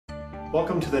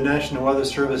Welcome to the National Weather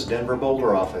Service Denver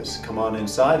Boulder office. Come on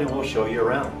inside and we'll show you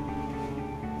around.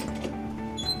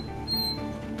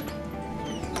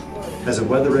 As a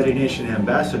Weather Ready Nation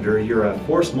ambassador, you're a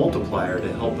force multiplier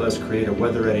to help us create a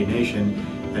Weather Ready Nation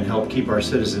and help keep our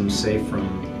citizens safe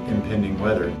from impending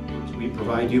weather. We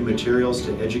provide you materials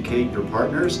to educate your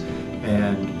partners,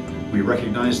 and we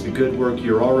recognize the good work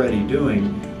you're already doing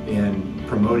in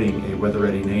promoting a Weather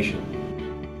Ready Nation.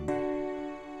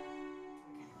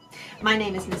 My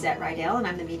name is Lizette Rydell, and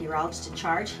I'm the meteorologist in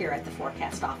charge here at the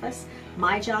Forecast Office.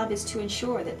 My job is to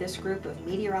ensure that this group of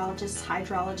meteorologists,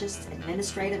 hydrologists,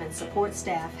 administrative and support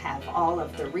staff have all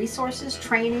of the resources,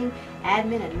 training,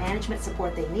 admin, and management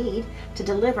support they need to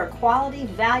deliver quality,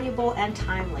 valuable, and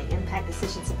timely impact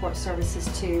decision support services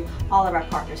to all of our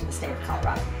partners in the state of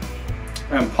Colorado.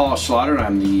 I'm Paul Schlatter.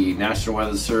 I'm the National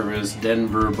Weather Service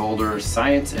Denver Boulder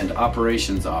Science and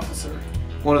Operations Officer.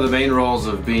 One of the main roles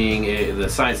of being the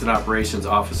Science and Operations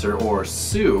Officer, or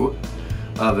SOO,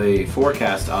 of a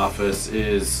forecast office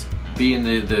is being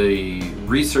the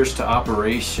research to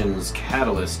operations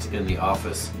catalyst in the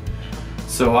office.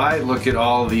 So I look at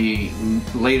all the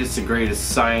latest and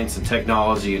greatest science and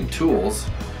technology and tools,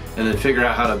 and then figure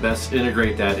out how to best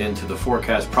integrate that into the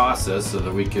forecast process so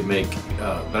that we can make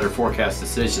better forecast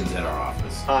decisions at our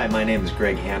office. Hi, my name is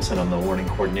Greg Hanson. I'm the Warning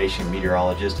Coordination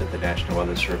Meteorologist at the National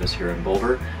Weather Service here in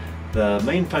Boulder. The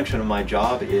main function of my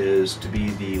job is to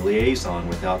be the liaison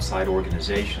with outside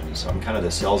organizations. I'm kind of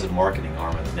the sales and marketing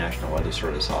arm of the National Weather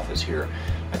Service office here.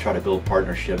 I try to build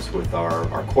partnerships with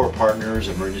our core partners,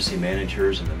 emergency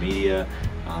managers, and the media,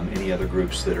 any other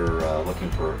groups that are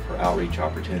looking for outreach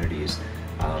opportunities.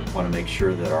 Want to make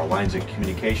sure that our lines of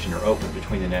communication are open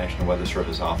between the National Weather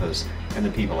Service office and the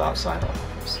people outside our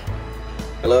office.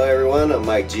 Hello everyone, I'm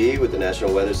Mike G with the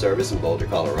National Weather Service in Boulder,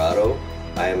 Colorado.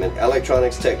 I am an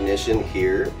electronics technician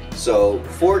here. So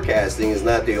forecasting is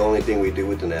not the only thing we do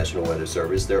with the National Weather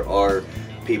Service. There are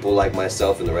people like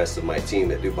myself and the rest of my team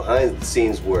that do behind the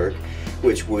scenes work,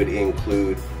 which would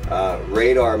include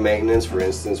radar maintenance. For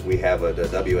instance, we have the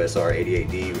WSR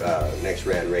 88D next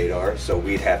rad radar, so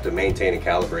we'd have to maintain and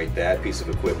calibrate that piece of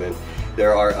equipment.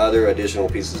 There are other additional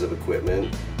pieces of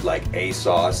equipment like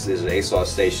ASOS. There's ASOS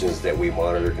stations that we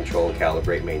monitor, control, and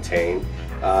calibrate, maintain.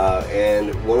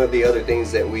 And one of the other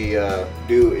things that we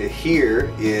do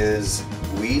here is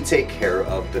we take care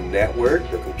of the network,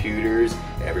 the computers,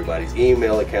 everybody's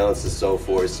email accounts and so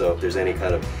forth. So if there's any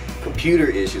kind of computer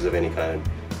issues of any kind,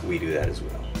 we do that as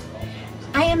well.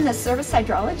 I am the service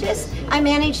hydrologist. I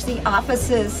manage the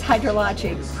office's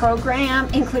hydrologic program,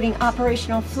 including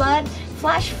operational flood,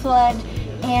 flash flood,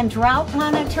 and drought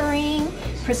monitoring,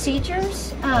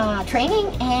 procedures, training,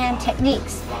 and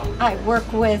techniques. I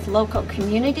work with local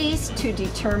communities to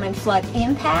determine flood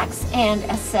impacts and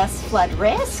assess flood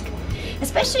risk.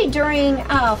 Especially during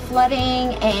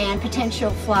flooding and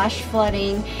potential flash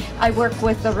flooding, I work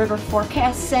with the river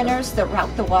forecast centers that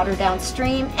route the water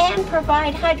downstream and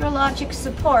provide hydrologic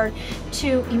support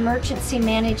to emergency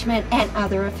management and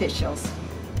other officials.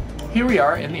 Here we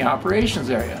are in the operations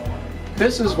area.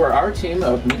 This is where our team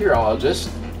of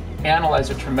meteorologists analyze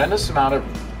a tremendous amount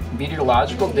of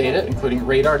meteorological data, including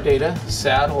radar data,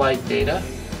 satellite data,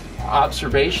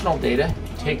 observational data,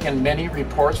 take in many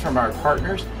reports from our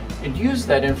partners, and use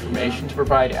that information to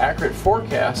provide accurate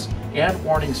forecasts and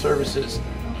warning services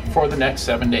for the next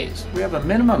 7 days. We have a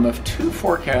minimum of 2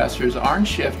 forecasters on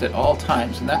shift at all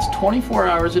times, and that's 24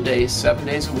 hours a day, 7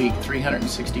 days a week,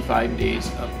 365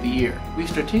 days of the year. We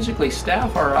strategically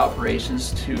staff our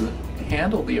operations to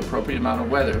handle the appropriate amount of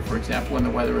weather. For example, when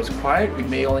the weather is quiet, we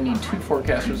may only need 2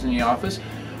 forecasters in the office.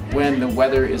 When the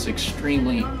weather is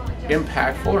extremely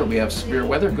impactful or we have severe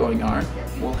weather going on,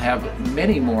 we'll have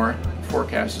many more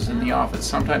forecasters in the office,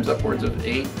 sometimes upwards of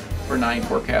 8 or 9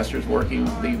 forecasters working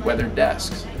the weather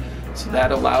desks. So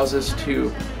that allows us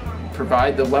to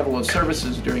provide the level of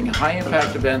services during high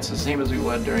impact events the same as we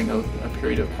would during a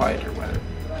period of quieter weather.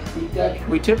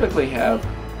 We typically have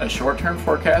a short-term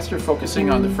forecaster focusing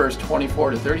on the first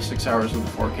 24 to 36 hours of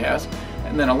the forecast,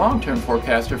 and then a long-term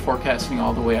forecaster forecasting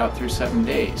all the way out through 7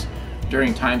 days.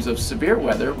 During times of severe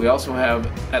weather, we also have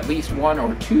at least 1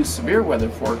 or 2 severe weather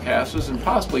forecasters, and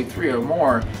possibly 3 or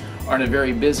more on a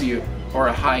very busy or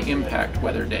a high impact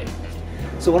weather day.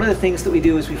 So one of the things that we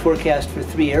do is we forecast for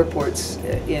 3 airports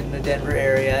in the Denver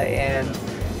area, and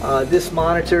this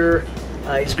monitor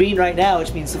is green right now,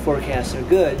 which means the forecasts are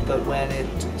good, but when it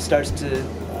starts to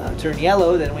turn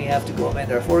yellow, then we have to go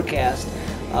amend our forecast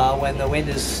when the wind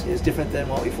is different than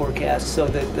what we forecast, so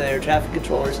that the air traffic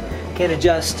controllers can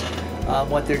adjust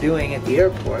what they're doing at the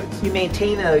airport. We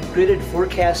maintain a gridded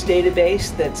forecast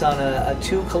database that's on a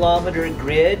 2-kilometer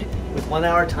grid with 1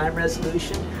 hour time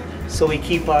resolution. So we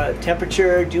keep our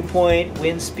temperature, dew point,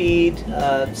 wind speed,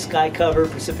 sky cover,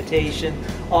 precipitation,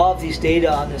 all of these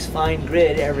data on this fine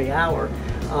grid every hour.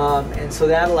 And so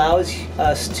that allows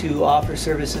us to offer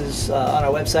services on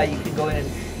our website. You can go in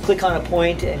and click on a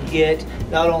point and get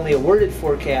not only a worded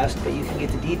forecast, but you can get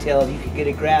the detail. You can get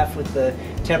a graph with the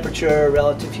temperature,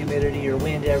 relative humidity, or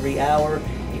wind every hour.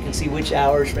 You can see which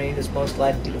hours rain is most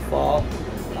likely to fall.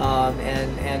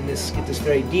 And get this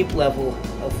very deep level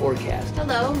of forecast.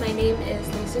 Hello, my name is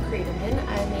Lisa Creedeman.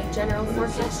 I'm a general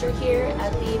forecaster here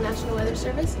at the National Weather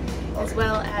Service, as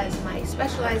well as my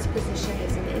specialized position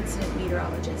is an incident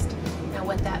meteorologist. Now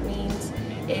what that means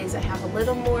is I have a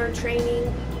little more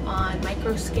training on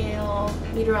microscale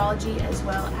meteorology as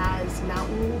well as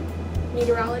mountain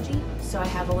meteorology. So I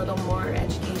have a little more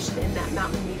education in that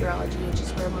mountain meteorology, which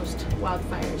is where most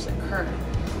wildfires occur.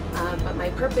 But my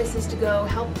purpose is to go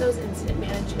help those incident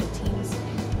management teams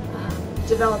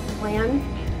develop a plan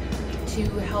to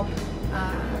help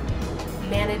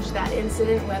manage that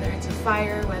incident, whether it's a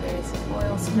fire, whether it's an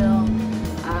oil spill,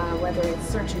 whether it's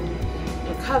search and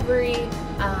recovery,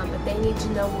 but they need to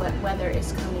know what weather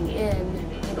is coming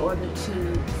in order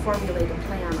to formulate a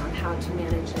plan on how to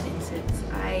manage that incident.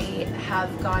 I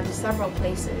have gone to several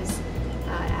places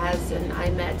as an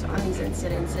IMET on these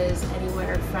incidences,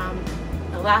 anywhere from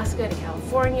Alaska to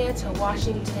California to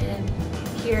Washington,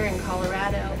 here in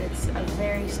Colorado. It's a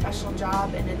very special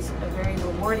job and it's a very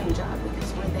rewarding job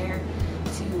because we're there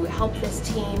to help this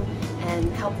team and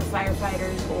help the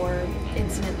firefighters or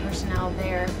incident personnel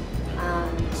there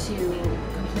to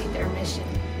complete their mission.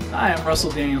 Hi, I'm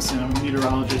Russell Danielson. I'm a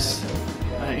meteorologist,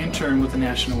 intern with the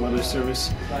National Weather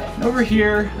Service. And over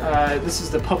here, this is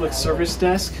the public service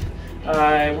desk.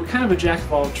 We're kind of a jack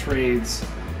of all trades.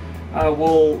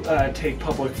 We'll take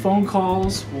public phone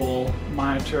calls, we'll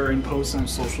monitor and post on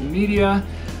social media,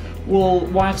 we'll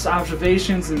watch the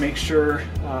observations and make sure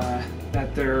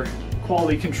that they're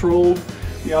quality controlled.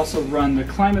 We also run the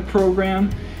climate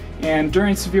program, and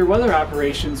during severe weather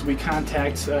operations we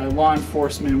contact law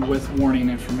enforcement with warning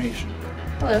information.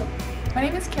 Hello, my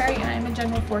name is Kari and I'm a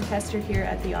general forecaster here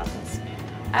at the office.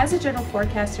 As a general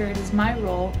forecaster, it is my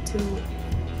role to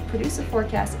produce a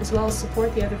forecast as well as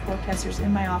support the other forecasters in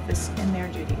my office in their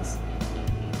duties.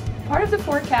 Part of the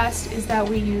forecast is that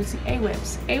we use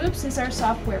AWIPS. AWIPS is our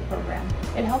software program.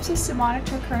 It helps us to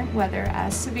monitor current weather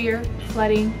as severe,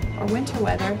 flooding, or winter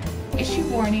weather, issue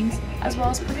warnings, as well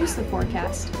as produce the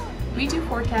forecast. We do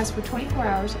forecasts for 24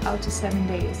 hours out to 7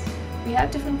 days. We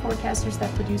have different forecasters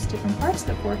that produce different parts of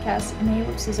the forecast, and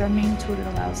AWIPS is our main tool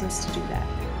that allows us to do that.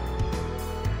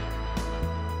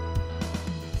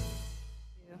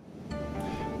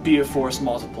 Be a force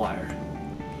multiplier.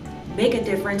 Make a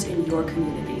difference in your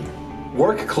community.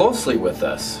 Work closely with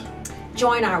us.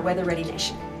 Join our Weather Ready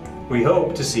Nation. We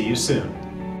hope to see you soon.